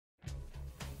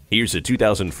Here's a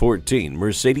 2014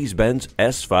 Mercedes-Benz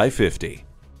S550.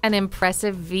 An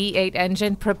impressive V8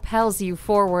 engine propels you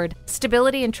forward.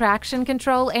 Stability and traction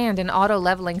control and an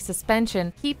auto-leveling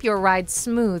suspension keep your ride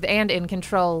smooth and in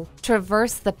control.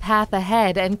 Traverse the path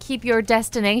ahead and keep your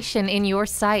destination in your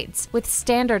sights with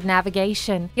standard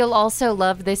navigation. You'll also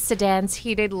love this sedan's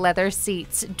heated leather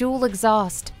seats, dual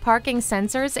exhaust, parking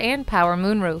sensors, and power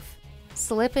moonroof.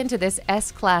 Slip into this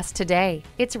S-Class today.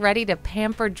 It's ready to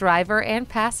pamper driver and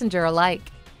passenger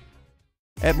alike.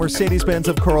 At Mercedes-Benz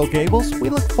of Coral Gables, we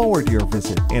look forward to your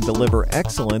visit and deliver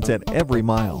excellence at every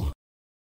mile.